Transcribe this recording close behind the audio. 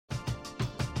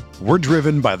We're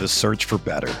driven by the search for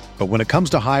better. But when it comes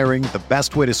to hiring, the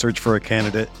best way to search for a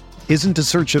candidate isn't to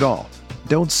search at all.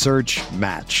 Don't search,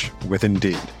 match with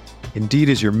Indeed. Indeed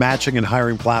is your matching and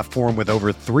hiring platform with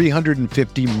over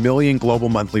 350 million global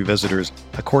monthly visitors,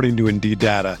 according to Indeed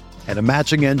data, and a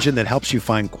matching engine that helps you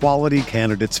find quality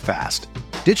candidates fast.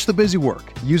 Ditch the busy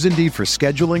work. Use Indeed for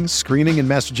scheduling, screening, and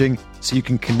messaging so you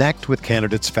can connect with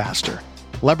candidates faster.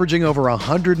 Leveraging over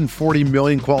 140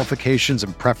 million qualifications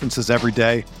and preferences every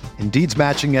day, Indeed's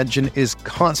matching engine is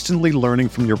constantly learning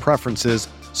from your preferences,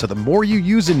 so the more you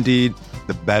use Indeed,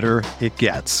 the better it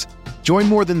gets. Join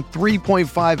more than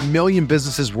 3.5 million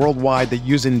businesses worldwide that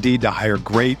use Indeed to hire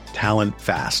great talent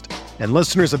fast. And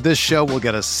listeners of this show will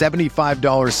get a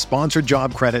 $75 sponsored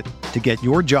job credit to get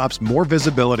your jobs more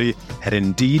visibility at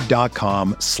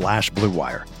Indeed.com/Blue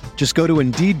Wire. Just go to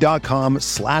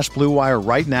Indeed.com/Blue Wire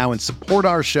right now and support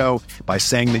our show by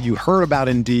saying that you heard about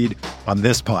Indeed on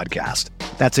this podcast.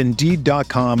 That's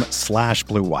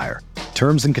Indeed.com/Blue Wire.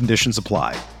 Terms and conditions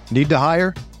apply. Need to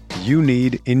hire? You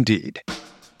need Indeed.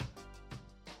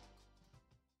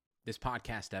 This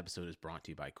podcast episode is brought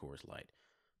to you by Coors Light.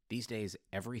 These days,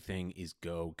 everything is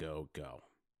go, go, go.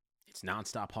 It's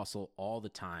nonstop hustle all the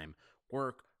time.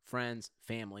 Work, friends,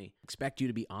 family, expect you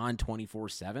to be on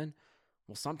 24/7.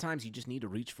 Well, sometimes you just need to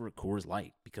reach for a Coors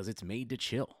Light because it's made to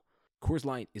chill. Coors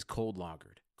Light is cold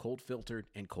lagered, cold filtered,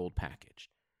 and cold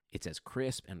packaged. It's as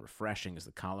crisp and refreshing as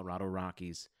the Colorado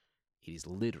Rockies. It is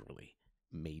literally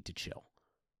made to chill.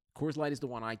 Coors Light is the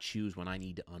one I choose when I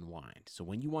need to unwind. So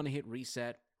when you want to hit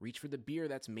reset, reach for the beer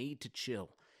that's made to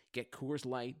chill. Get Coors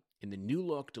Light in the new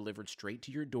look delivered straight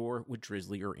to your door with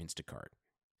Drizzly or Instacart.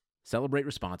 Celebrate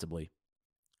responsibly.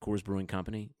 Coors Brewing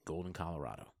Company, Golden,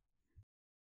 Colorado.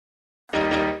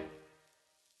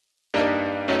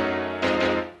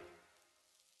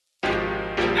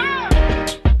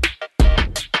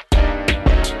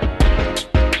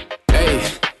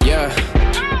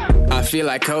 I feel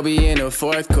like Kobe in the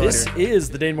fourth quarter. This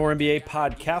is the Dane Moore NBA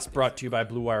podcast brought to you by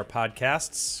Blue Wire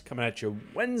Podcasts. Coming at you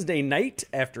Wednesday night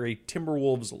after a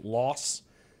Timberwolves loss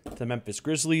to the Memphis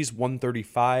Grizzlies,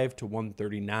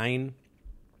 135-139.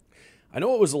 I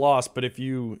know it was a loss, but if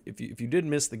you did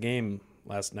miss the game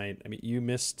last night, I mean, you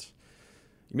missed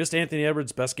Anthony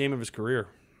Edwards' best game of his career.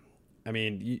 I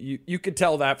mean, you could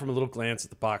tell that from a little glance at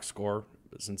the box score.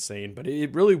 It was insane, but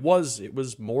it really was. It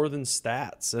was more than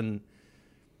stats, and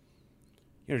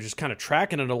just kind of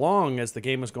tracking it along as the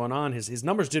game was going on. His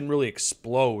numbers didn't really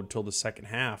explode till the second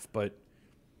half, but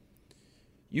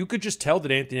you could just tell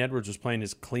that Anthony Edwards was playing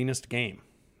his cleanest game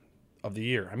of the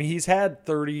year. I mean, he's had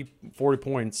 30, 40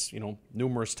 points,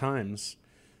 numerous times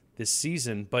this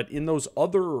season, but in those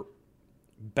other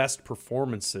best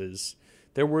performances,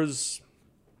 there's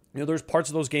parts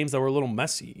of those games that were a little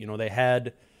messy. They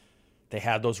had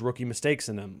those rookie mistakes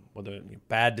in them, whether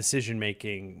bad decision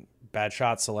making, bad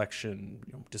shot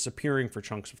selection, disappearing for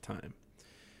chunks of time.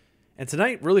 And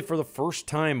tonight, really for the first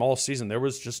time all season, there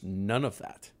was just none of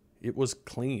that. It was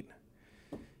clean.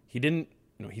 He didn't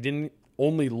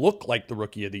only look like the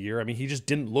rookie of the year. I mean, he just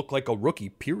didn't look like a rookie,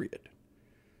 period.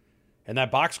 And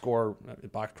that box score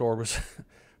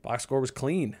was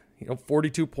clean.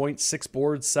 42 points, 6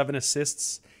 boards, 7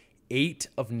 assists, 8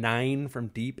 of 9 from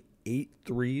deep, 8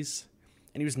 threes,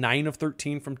 and he was 9 of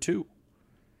 13 from 2.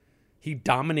 He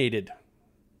dominated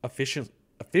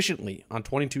efficiently on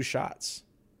 22 shots.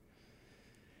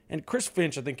 And Chris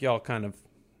Finch, I think y'all kind of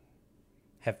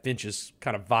have Finch's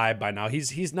kind of vibe by now.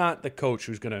 He's not the coach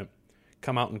who's going to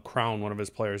come out and crown one of his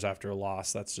players after a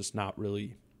loss. That's just not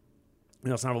really,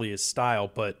 it's not really his style.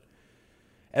 But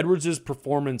Edwards'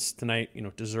 performance tonight,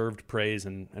 deserved praise,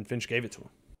 and Finch gave it to him.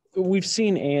 We've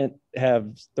seen Ant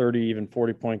have 30, even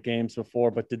 40-point games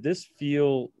before, but did this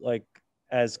feel like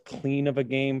as clean of a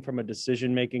game from a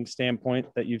decision-making standpoint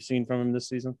that you've seen from him this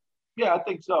season? Yeah, I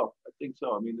think so.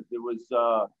 I mean, it was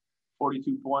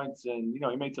 42 points, and, he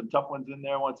made some tough ones in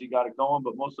there once he got it going,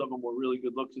 but most of them were really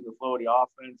good looks in the flow of the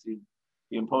offense. He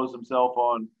imposed himself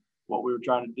on what we were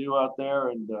trying to do out there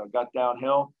and got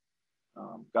downhill,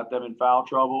 got them in foul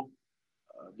trouble,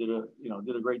 did a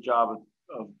great job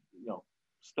of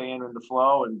staying in the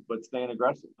flow but staying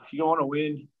aggressive. If you don't want to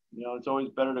win, it's always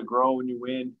better to grow when you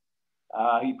win.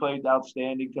 He played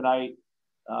outstanding tonight.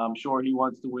 I'm sure he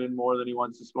wants to win more than he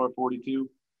wants to score 42.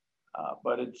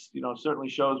 But it's, certainly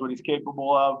shows what he's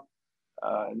capable of.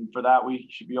 And for that, we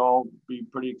should all be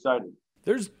pretty excited.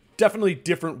 There's definitely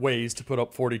different ways to put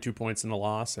up 42 points in a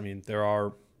loss. I mean,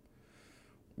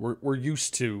 we're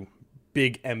used to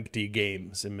big empty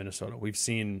games in Minnesota. We've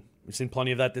seen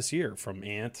plenty of that this year, from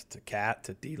Ant to Cat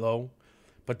to D'Lo.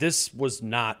 But this was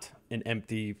not an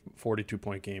empty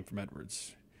 42-point game from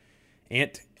Edwards.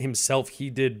 Ant himself,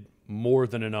 he did more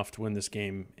than enough to win this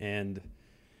game. And,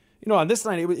 on this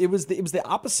night, it was the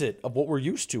opposite of what we're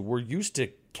used to. We're used to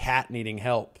Cat needing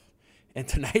help. And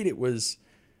tonight it was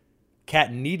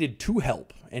Cat needed to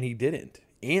help, and he didn't.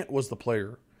 Ant was the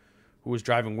player who was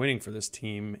driving winning for this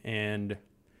team. And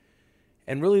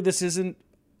really this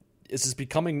is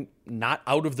becoming not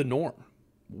out of the norm.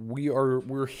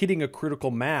 We're hitting a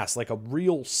critical mass, like a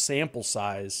real sample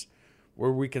size,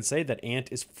 where we can say that Ant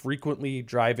is frequently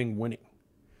driving winning.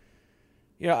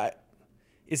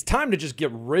 It's time to just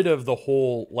get rid of the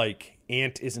whole,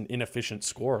 Ant is an inefficient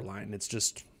scorer line. It's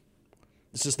just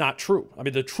not true. I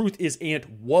mean, the truth is Ant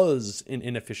was an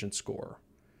inefficient scorer.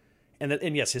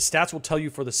 And yes, his stats will tell you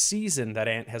for the season that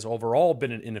Ant has overall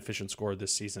been an inefficient scorer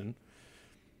this season.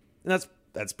 And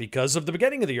that's because of the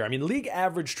beginning of the year. I mean, league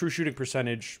average true shooting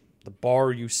percentage, the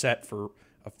bar you set for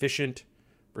efficient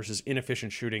versus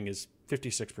inefficient shooting is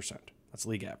 56%. That's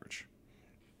league average.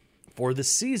 For the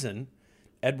season,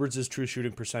 Edwards' true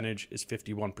shooting percentage is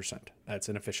 51%. That's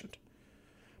inefficient.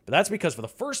 But that's because for the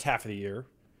first half of the year,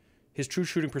 his true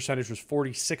shooting percentage was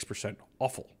 46%.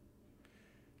 Awful.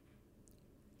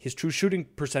 His true shooting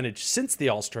percentage since the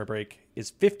All-Star break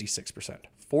is 56%.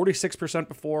 46%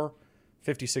 before,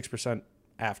 56%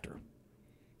 after.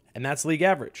 And that's league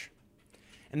average.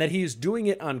 And that he is doing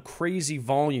it on crazy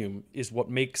volume is what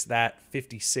makes that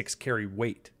 56 carry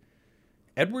weight.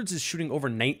 Edwards is shooting over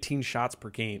 19 shots per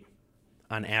game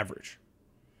on average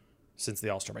since the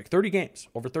All-Star break. 30 games,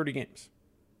 over 30 games.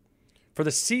 For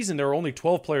the season, there are only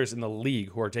 12 players in the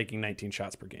league who are taking 19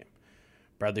 shots per game.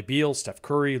 Bradley Beal, Steph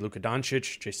Curry, Luka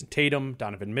Doncic, Jason Tatum,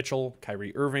 Donovan Mitchell,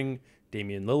 Kyrie Irving,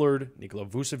 Damian Lillard, Nikola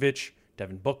Vucevic,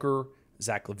 Devin Booker,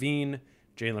 Zach LaVine,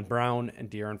 Jaylen Brown, and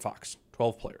De'Aaron Fox.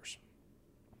 12 players.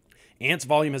 Ant's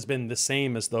volume has been the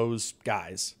same as those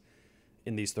guys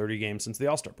in these 30 games since the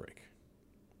All-Star break.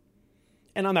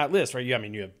 And on that list, right, you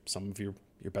have some of your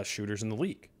best shooters in the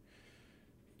league.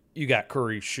 You got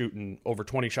Curry shooting over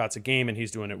 20 shots a game, and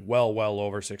he's doing it well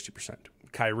over 60%.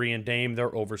 Kyrie and Dame,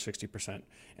 they're over 60%.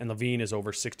 And LaVine is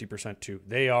over 60% too.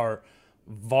 They are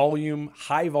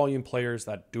high volume players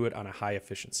that do it on a high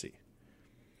efficiency.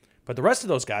 But the rest of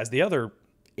those guys, the other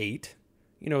 8,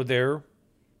 they're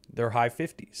high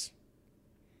 50s.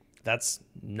 That's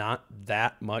not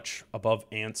that much above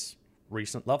Ant's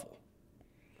recent level.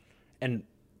 And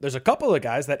there's a couple of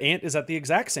guys that Ant is at the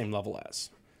exact same level as.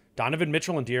 Donovan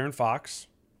Mitchell and De'Aaron Fox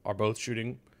are both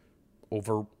shooting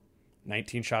over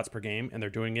 19 shots per game, and they're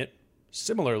doing it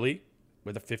similarly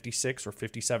with a 56 or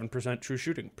 57% true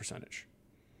shooting percentage.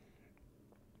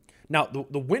 Now,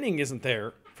 the winning isn't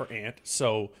there for Ant,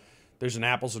 so there's an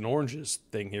apples and oranges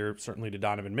thing here, certainly to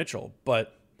Donovan Mitchell.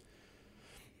 But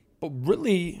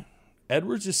really,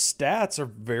 Edwards' stats are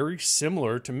very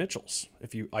similar to Mitchell's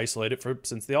if you isolate it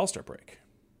since the All-Star break.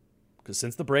 Because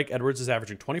since the break, Edwards is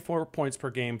averaging 24 points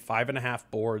per game, 5.5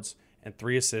 boards, and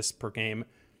 3 assists per game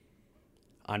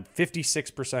on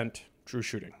 56% true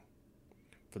shooting.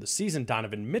 For the season,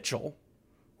 Donovan Mitchell,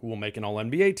 who will make an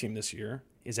All-NBA team this year,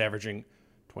 is averaging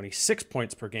 26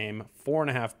 points per game,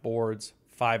 4.5 boards,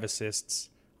 5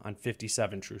 assists on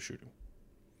 57 true shooting.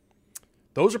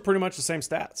 Those are pretty much the same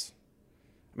stats.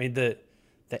 I mean, the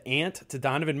Ant to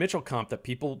Donovan Mitchell comp that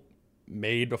people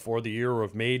made before the year or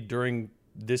have made during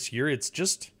this year, it's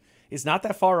not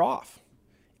that far off.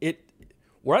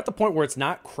 We're at the point where it's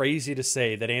not crazy to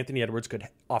say that Anthony Edwards could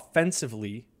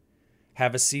offensively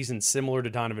have a season similar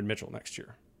to Donovan Mitchell next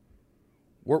year.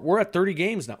 We're at 30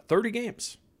 games now, 30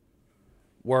 games,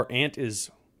 where Ant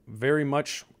is very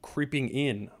much creeping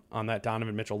in on that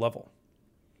Donovan Mitchell level.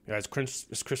 As Chris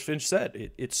Finch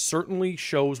said, it certainly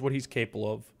shows what he's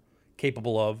capable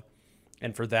of,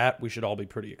 and for that, we should all be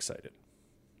pretty excited.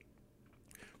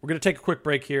 We're going to take a quick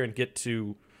break here and get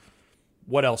to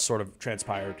what else sort of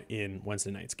transpired in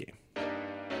Wednesday night's game.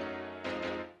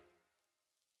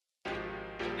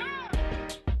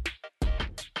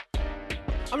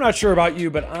 I'm not sure about you,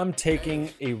 but I'm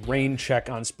taking a rain check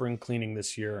on spring cleaning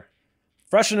this year.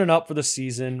 Freshening up for the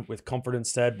season with comfort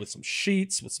instead, with some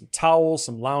sheets, with some towels,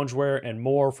 some loungewear, and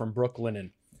more from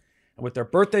Brooklinen. And with their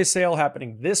birthday sale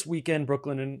happening this weekend,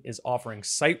 Brooklinen is offering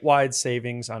site-wide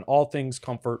savings on all things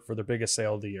comfort for their biggest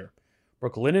sale of the year.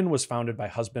 Brooklinen was founded by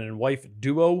husband and wife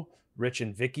duo Rich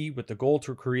and Vicky with the goal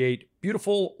to create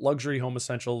beautiful luxury home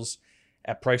essentials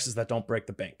at prices that don't break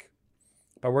the bank.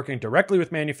 By working directly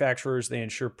with manufacturers, they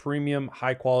ensure premium,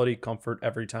 high-quality comfort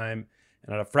every time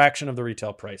and at a fraction of the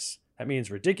retail price. That means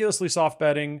ridiculously soft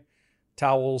bedding,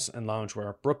 towels, and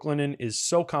loungewear. Brooklinen is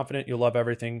so confident you'll love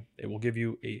everything. They will give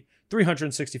you a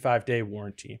 365-day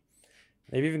warranty.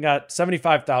 They've even got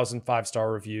 75,000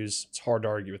 five-star reviews. It's hard to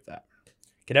argue with that.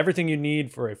 Get everything you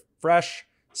need for a fresh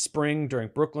spring during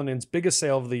Brooklyn's biggest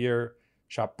sale of the year.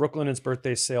 Shop Brooklyn's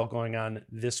birthday sale going on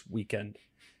this weekend.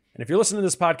 And if you're listening to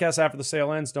this podcast after the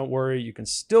sale ends, don't worry. You can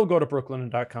still go to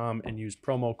brooklinen.com and use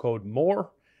promo code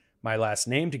MORE, my last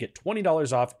name, to get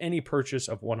 $20 off any purchase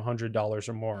of $100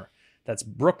 or more. That's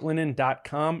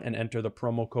brooklinen.com and enter the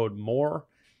promo code MORE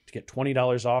to get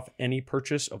 $20 off any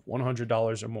purchase of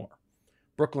 $100 or more.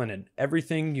 Brooklinen,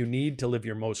 everything you need to live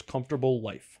your most comfortable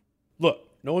life. Look,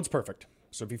 no one's perfect.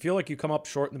 So if you feel like you come up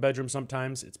short in the bedroom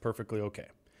sometimes, it's perfectly okay.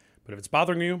 But if it's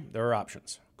bothering you, there are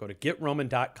options. Go to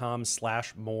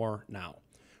getroman.com/more now.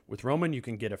 With Roman, you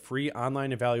can get a free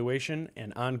online evaluation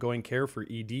and ongoing care for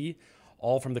ED,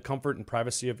 all from the comfort and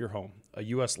privacy of your home. A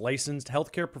U.S. licensed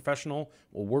healthcare professional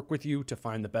will work with you to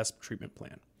find the best treatment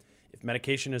plan. If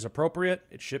medication is appropriate,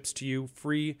 it ships to you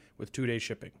free with 2-day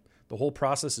shipping. The whole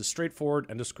process is straightforward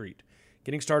and discreet.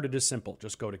 Getting started is simple.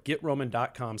 Just go to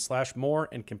getroman.com/more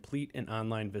and complete an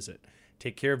online visit.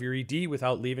 Take care of your ED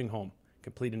without leaving home.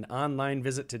 Complete an online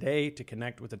visit today to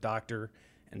connect with a doctor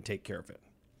and take care of it.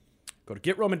 Go to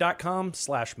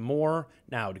getroman.com/more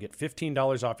now to get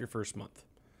 $15 off your first month.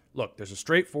 Look, there's a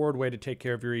straightforward way to take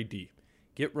care of your ED.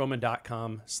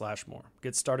 Getroman.com/more.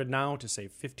 Get started now to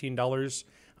save $15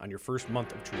 on your first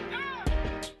month of treatment.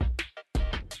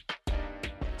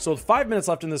 So with 5 minutes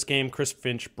left in this game, Chris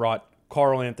Finch brought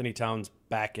Karl Anthony Towns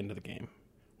back into the game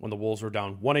when the Wolves were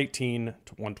down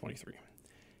 118-123.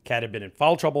 Cat had been in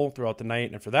foul trouble throughout the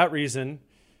night, and for that reason,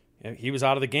 he was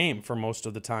out of the game for most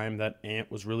of the time that Ant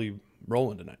was really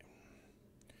rolling tonight.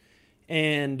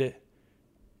 And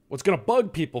what's going to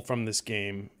bug people from this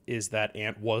game is that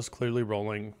Ant was clearly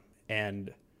rolling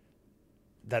and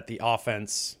that the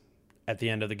offense at the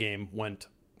end of the game went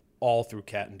all through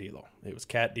Cat and D'Lo. It was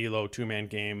Cat, D'Lo, two-man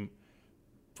game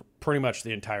for pretty much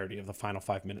the entirety of the final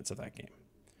 5 minutes of that game.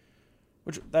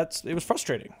 It was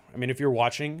frustrating. I mean, if you're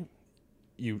watching,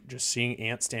 you just seeing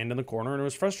Ant stand in the corner, and it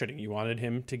was frustrating. You wanted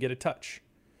him to get a touch.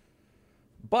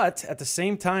 But at the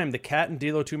same time, the Cat and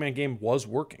D'Lo two-man game was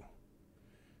working.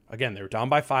 Again, they were down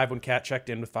by 5 when Cat checked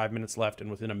in with 5 minutes left,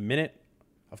 and within a minute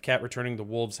of Cat returning, the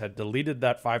Wolves had deleted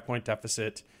that 5-point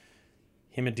deficit.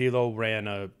 Him and D'Lo ran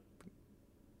a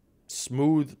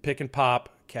smooth pick and pop.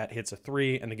 Cat hits a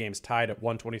 3, and the game's tied at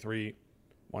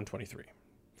 123-123.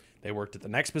 They worked at the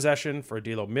next possession for a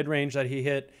D'Lo mid-range that he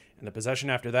hit, and the possession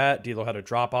after that, D'Lo had a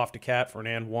drop off to Cat for an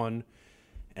and one,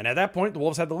 and at that point, the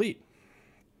Wolves had the lead.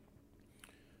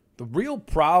 The real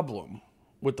problem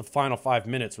with the final 5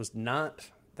 minutes was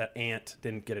not that Ant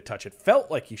didn't get a touch. It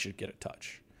felt like he should get a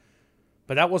touch,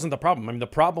 but that wasn't the problem. I mean, the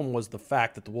problem was the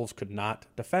fact that the Wolves could not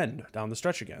defend down the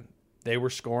stretch again. They were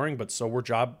scoring, but so were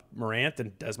Ja Morant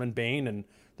and Desmond Bane and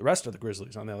the rest of the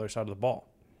Grizzlies on the other side of the ball.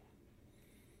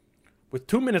 With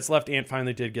 2 minutes left, Ant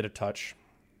finally did get a touch,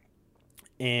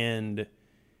 and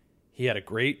he had a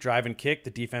great drive and kick. The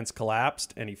defense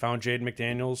collapsed, and he found Jaden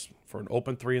McDaniels for an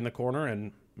open 3 in the corner,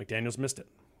 and McDaniels missed it.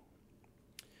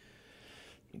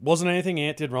 Wasn't anything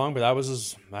Ant did wrong, but that was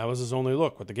his only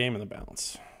look with the game in the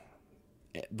balance.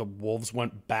 The Wolves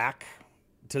went back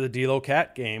to the D'Lo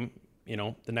Cat game,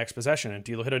 the next possession, and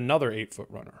D'Lo hit another 8-foot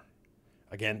runner.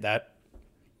 Again, that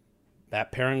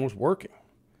pairing was working.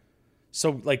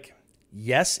 So,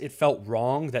 yes, it felt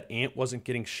wrong that Ant wasn't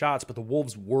getting shots, but the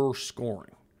Wolves were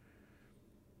scoring.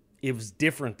 It was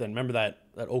different than, remember that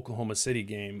Oklahoma City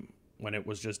game when it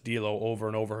was just D'Lo over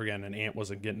and over again and Ant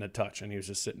wasn't getting a touch and he was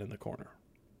just sitting in the corner.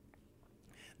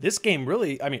 This game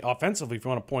really, offensively, if you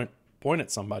want to point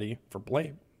at somebody for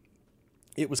blame,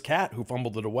 it was Cat who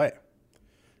fumbled it away.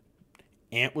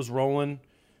 Ant was rolling,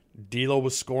 D'Lo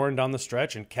was scoring down the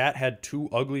stretch, and Cat had 2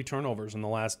 ugly turnovers in the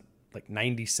last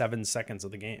 97 seconds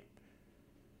of the game.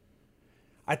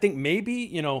 I think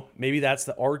maybe that's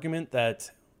the argument that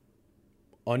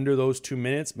under those 2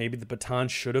 minutes, maybe the baton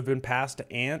should have been passed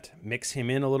to Ant, mix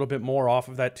him in a little bit more off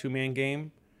of that two-man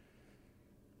game.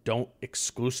 Don't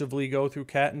exclusively go through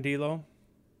Cat and D'Lo.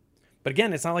 But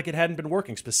again, it's not like it hadn't been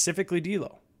working, specifically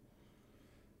D'Lo.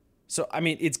 So,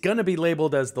 it's going to be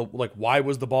labeled as why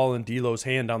was the ball in D'Lo's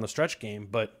hand on the stretch game?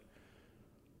 But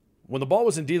when the ball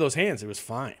was in D'Lo's hands, it was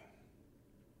fine.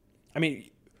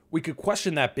 We could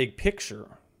question that big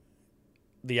picture,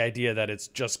 the idea that it's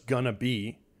just going to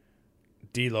be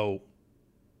D'Lo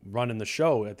running the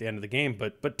show at the end of the game.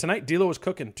 But tonight, D'Lo was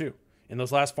cooking too. In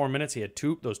those last 4 minutes, he had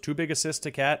those two big assists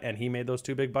to Cat, and he made those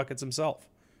 2 big buckets himself.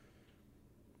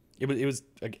 It was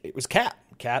Cat.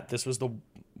 Cat, this was the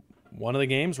one of the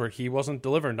games where he wasn't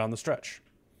delivering down the stretch.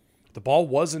 The ball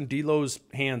was in D'Lo's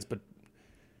hands, but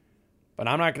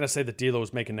I'm not going to say that D'Lo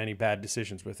was making any bad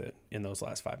decisions with it in those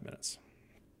last 5 minutes.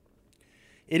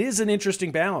 it is an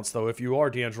interesting balance, though. If you are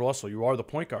D'Angelo Russell, you are the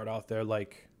point guard out there.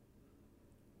 Like,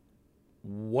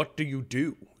 what do you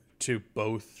do to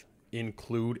both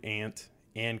include Ant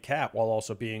and Cat while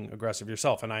also being aggressive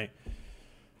yourself? And I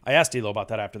asked D'Lo about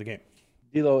that after the game.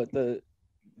 D'Lo,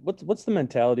 what's the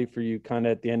mentality for you kind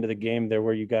of at the end of the game there,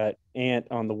 where you got Ant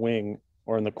on the wing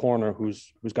or in the corner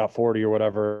who's got 40 or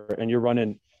whatever, and you're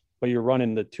running the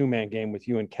 2-man game with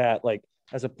you and Cat. Like,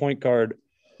 as a point guard,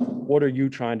 what are you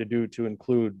trying to do to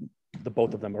include the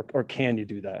both of them, or can you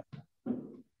do that?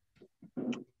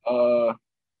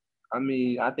 I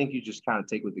mean, I think you just kind of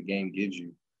take what the game gives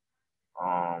you.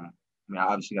 I mean, I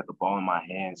obviously got the ball in my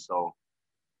hands, so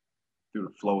through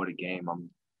the flow of the game, I'm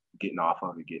getting off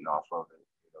of it. You know,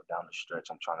 down the stretch,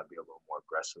 I'm trying to be a little more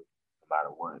aggressive, no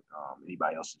matter what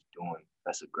anybody else is doing.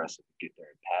 That's aggressive to get there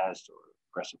and pass, or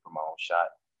aggressive for my own shot.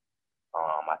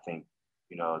 I think,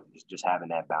 you know, just having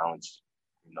that balance,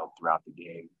 you know, throughout the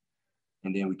game,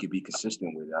 and then we could be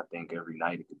consistent with it. I think every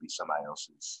night it could be somebody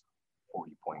else's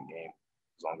 40-point game.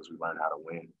 As long as we learn how to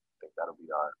win, I think that'll be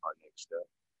our next step.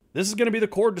 This is going to be the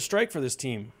chord to strike for this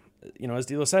team. You know, as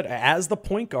D'Lo said, as the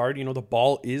point guard, you know, the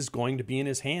ball is going to be in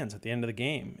his hands at the end of the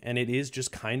game. And it is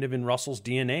just kind of in Russell's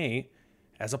DNA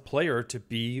as a player to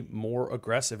be more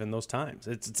aggressive in those times.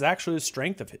 It's actually a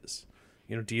strength of his.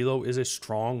 You know, D'Lo is a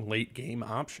strong late game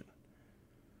option.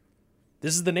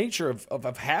 This is the nature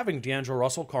of having D'Angelo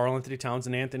Russell, Karl Anthony Towns,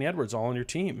 and Anthony Edwards all on your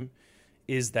team,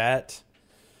 is that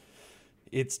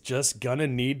it's just going to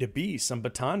need to be some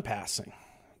baton passing.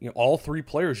 You know, all three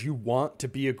players, you want to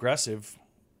be aggressive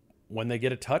when they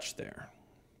get a touch there.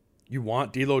 You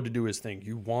want D'Lo to do his thing.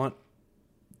 You want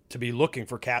to be looking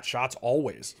for Cat shots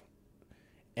always.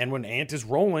 And when Ant is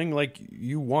rolling, like,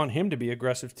 you want him to be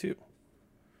aggressive too.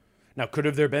 Now, could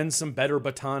have there been some better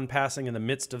baton passing in the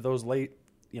midst of those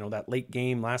that late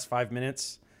game, last 5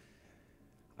 minutes?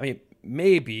 I mean,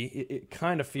 maybe. It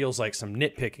kind of feels like some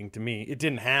nitpicking to me. It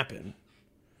didn't happen.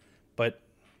 But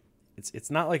it's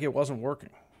not like it wasn't working.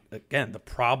 Again, the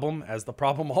problem, as the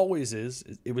problem always is,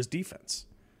 it was defense.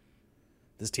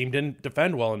 This team didn't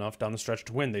defend well enough down the stretch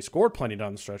to win. They scored plenty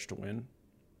down the stretch to win.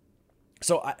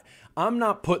 So I'm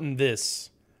not putting this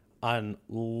on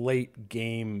late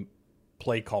game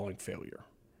play calling failure,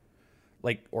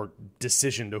 or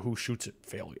decision to who shoots it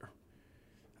failure.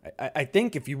 I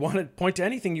think if you want to point to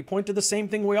anything, you point to the same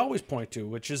thing we always point to,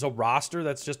 which is a roster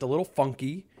that's just a little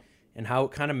funky and how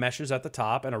it kind of meshes at the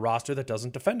top, and a roster that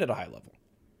doesn't defend at a high level.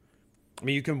 I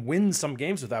mean, you can win some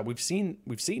games with that. We've seen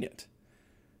it.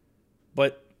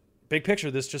 But big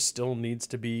picture, this just still needs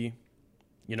to be,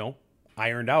 you know,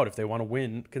 ironed out if they want to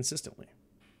win consistently.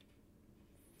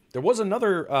 There was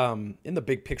another, in the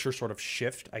big picture, sort of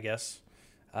shift, I guess,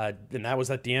 and that was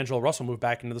that D'Angelo Russell moved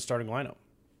back into the starting lineup.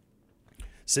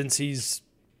 Since he's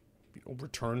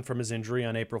returned from his injury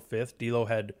on April 5th, D'Lo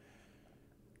had,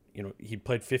 he'd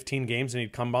played 15 games and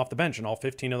he'd come off the bench in all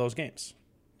 15 of those games.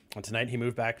 And tonight he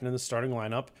moved back into the starting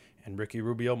lineup, and Ricky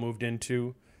Rubio moved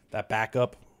into that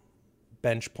backup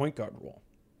bench point guard role,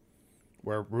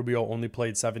 where Rubio only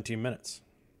played 17 minutes.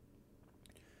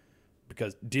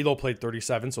 Because D'Lo played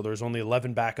 37, so there's only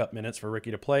 11 backup minutes for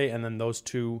Ricky to play, and then those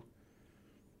two,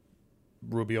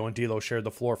 Rubio and D'Lo, shared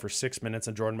the floor for 6 minutes,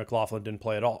 and Jordan McLaughlin didn't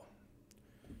play at all.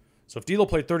 So if D'Lo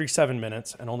played 37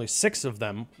 minutes, and only 6 of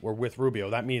them were with Rubio,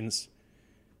 that means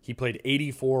he played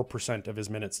 84% of his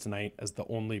minutes tonight as the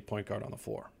only point guard on the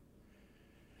floor.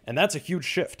 And that's a huge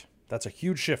shift. That's a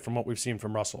huge shift from what we've seen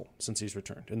from Russell since he's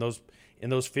returned. In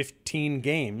those 15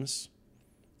 games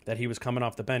that he was coming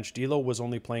off the bench, D'Lo was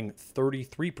only playing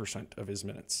 33% of his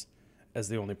minutes as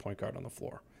the only point guard on the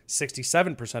floor.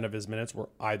 67% of his minutes were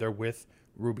either with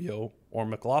Rubio or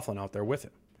McLaughlin out there with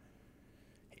him.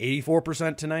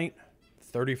 84% tonight,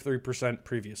 33%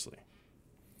 previously.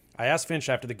 I asked Finch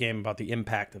after the game about the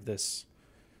impact of this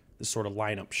sort of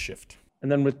lineup shift.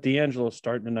 And then with D'Angelo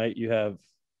starting tonight, you have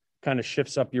kind of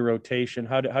shifts up your rotation.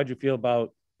 How'd you feel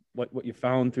about what you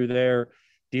found through there?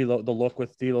 D'Lo, the look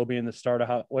with D'Lo being the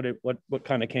starter. What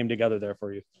kind of came together there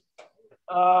for you?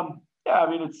 Yeah, I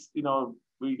mean, it's,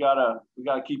 we gotta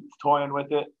keep toying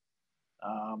with it.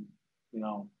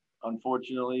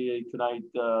 Unfortunately tonight,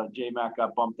 J-Mac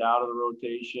got bumped out of the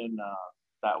rotation.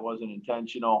 That wasn't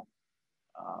intentional.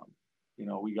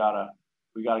 We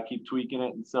gotta keep tweaking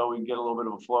it, and so we can get a little bit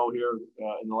of a flow here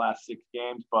in the last 6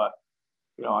 games. But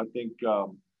I think I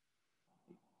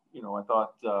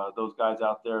thought those guys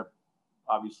out there,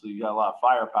 obviously, you got a lot of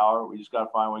firepower. We just got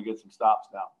to find a way to get some stops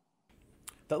now.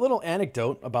 That little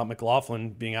anecdote about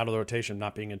McLaughlin being out of the rotation,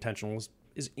 not being intentional,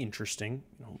 is interesting.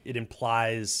 It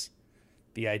implies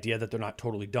the idea that they're not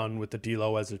totally done with the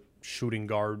D'Lo as a shooting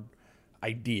guard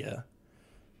idea.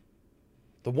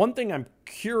 The one thing I'm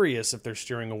curious if they're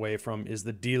steering away from is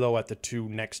the D'Lo at the 2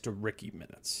 next to Ricky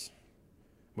minutes.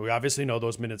 We obviously know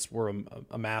those minutes were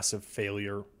a massive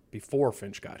failure before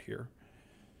Finch got here.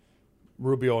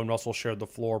 Rubio and Russell shared the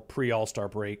floor pre-All-Star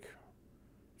break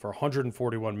for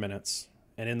 141 minutes,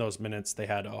 and in those minutes they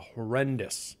had a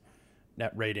horrendous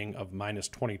net rating of minus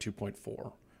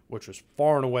 22.4, which was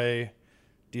far and away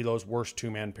D'Lo's worst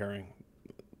two-man pairing.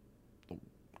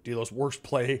 D'Lo's worst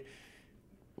play,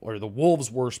 or the Wolves'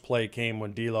 worst play, came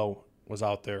when D'Lo was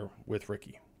out there with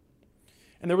Ricky.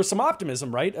 And there was some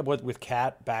optimism, right, with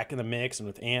Cat back in the mix and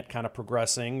with Ant kind of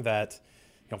progressing, that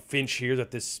Finch here,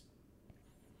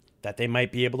 that they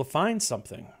might be able to find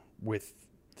something with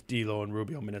the D'Lo and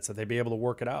Rubio minutes, that they'd be able to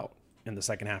work it out in the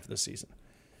second half of the season.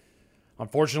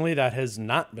 Unfortunately, that has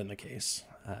not been the case.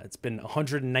 It's been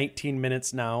 119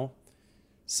 minutes now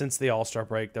since the All-Star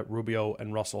break that Rubio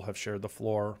and Russell have shared the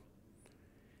floor.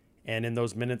 And in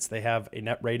those minutes, they have a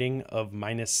net rating of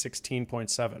minus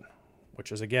 16.7,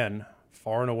 which is, again,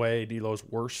 far and away D'Lo's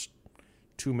worst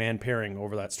two-man pairing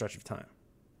over that stretch of time.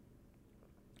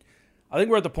 I think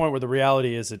we're at the point where the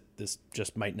reality is that this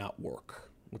just might not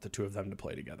work with the two of them to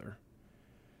play together.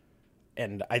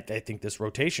 And I think this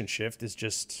rotation shift is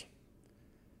just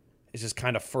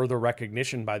kind of further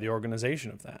recognition by the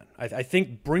organization of that. I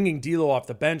think bringing D'Lo off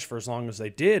the bench for as long as they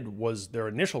did was their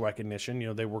initial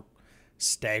recognition. They were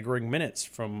staggering minutes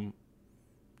from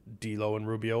D'Lo and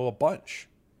Rubio a bunch.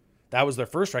 That was their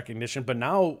first recognition, but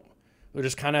now they're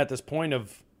just kind of at this point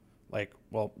of like,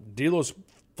 well, D'Lo's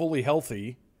fully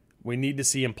healthy. We need to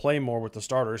see him play more with the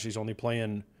starters. He's only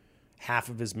playing half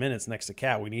of his minutes next to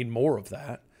Cat. We need more of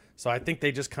that. So I think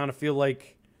they just kind of feel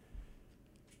like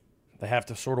they have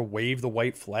to sort of wave the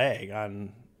white flag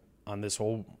on this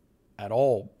whole, at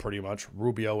all, pretty much,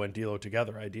 Rubio and D'Lo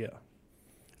together idea.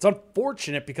 It's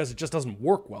unfortunate because it just doesn't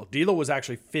work well. D'Lo was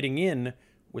actually fitting in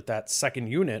with that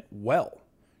second unit well.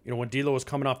 When D'Lo was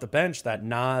coming off the bench, that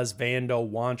Nas, Vando,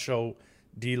 Wancho,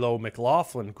 D'Lo,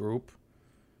 McLaughlin group,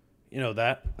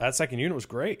 that second unit was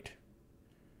great.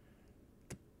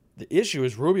 The issue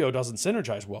is Rubio doesn't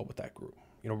synergize well with that group.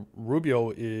 Rubio,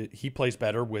 he plays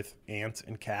better with Ant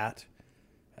and Cat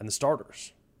and the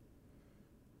starters.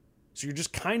 So you're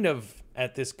just kind of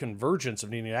at this convergence of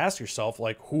needing to ask yourself,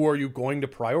 like, who are you going to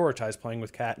prioritize playing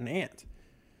with Cat and Ant?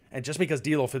 And just because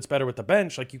D'Lo fits better with the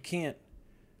bench, like, you can't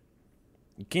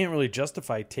really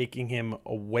justify taking him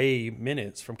away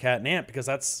minutes from Cat and Ant, because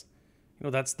that's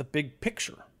the big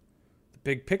picture. The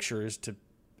big picture is to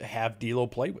have D'Lo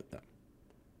play with them.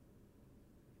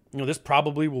 This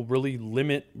probably will really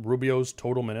limit Rubio's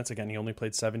total minutes. Again, he only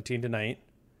played 17 tonight.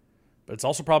 But it's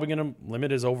also probably going to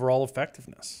limit his overall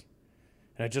effectiveness.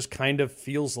 And it just kind of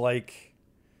feels like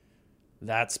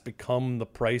that's become the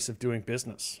price of doing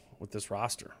business with this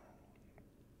roster.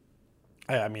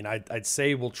 I'd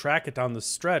say we'll track it down the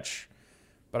stretch,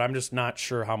 but I'm just not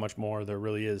sure how much more there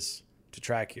really is to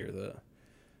track here.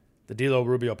 The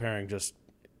D'Lo-Rubio pairing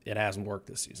it hasn't worked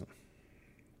this season.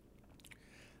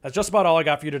 That's just about all I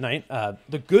got for you tonight.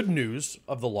 The good news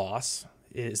of the loss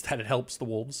is that it helps the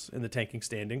Wolves in the tanking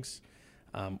standings.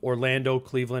 Orlando,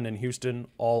 Cleveland, and Houston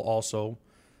all also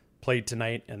played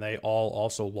tonight, and they all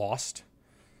also lost.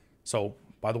 So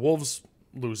by the Wolves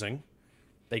losing,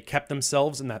 they kept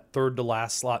themselves in that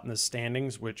third-to-last slot in the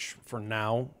standings, which for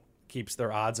now keeps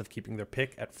their odds of keeping their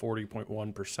pick at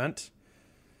 40.1%.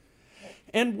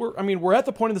 And we're at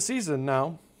the point of the season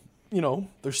now.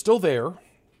 They're still there.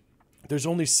 There's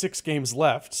only 6 games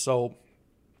left, so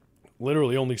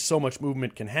literally only so much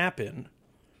movement can happen.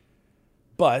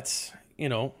 But,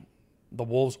 the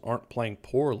Wolves aren't playing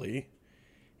poorly,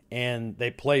 and they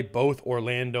play both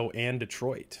Orlando and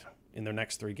Detroit in their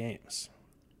next 3 games.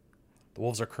 The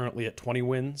Wolves are currently at 20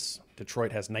 wins.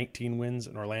 Detroit has 19 wins,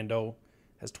 and Orlando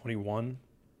has 21.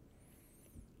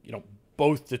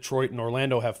 Both Detroit and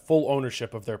Orlando have full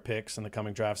ownership of their picks in the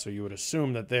coming draft, so you would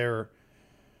assume that they're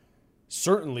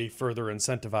certainly further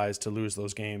incentivized to lose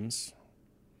those games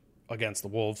against the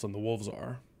Wolves than the Wolves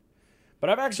are. But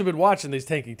I've actually been watching these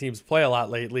tanking teams play a lot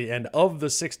lately, and of the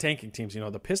 6 tanking teams,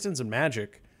 the Pistons and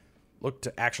Magic look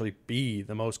to actually be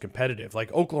the most competitive.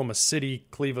 Like Oklahoma City,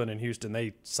 Cleveland, and Houston,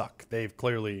 they suck. They've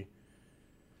clearly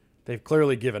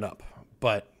given up.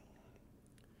 But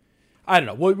I don't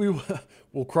know.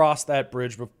 We'll cross that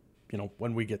bridge,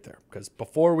 when we get there. Because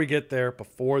before we get there,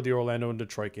 before the Orlando and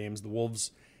Detroit games, the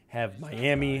Wolves have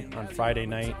Miami on Friday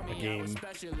night, a game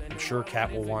I'm sure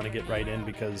Cat will want to get right in,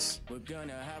 because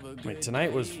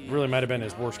tonight might have been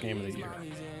his worst game of the year.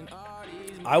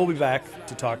 I will be back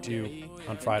to talk to you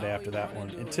on Friday after that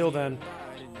one. Until then,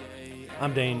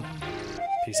 I'm Dane.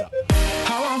 Peace out.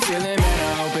 How I'm feeling, man,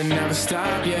 I hope it never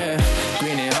stop, yeah.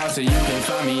 Green and hard so you can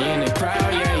find me in the crowd,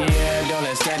 yeah, yeah. Don't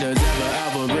let standards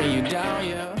ever bring you down,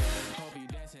 yeah.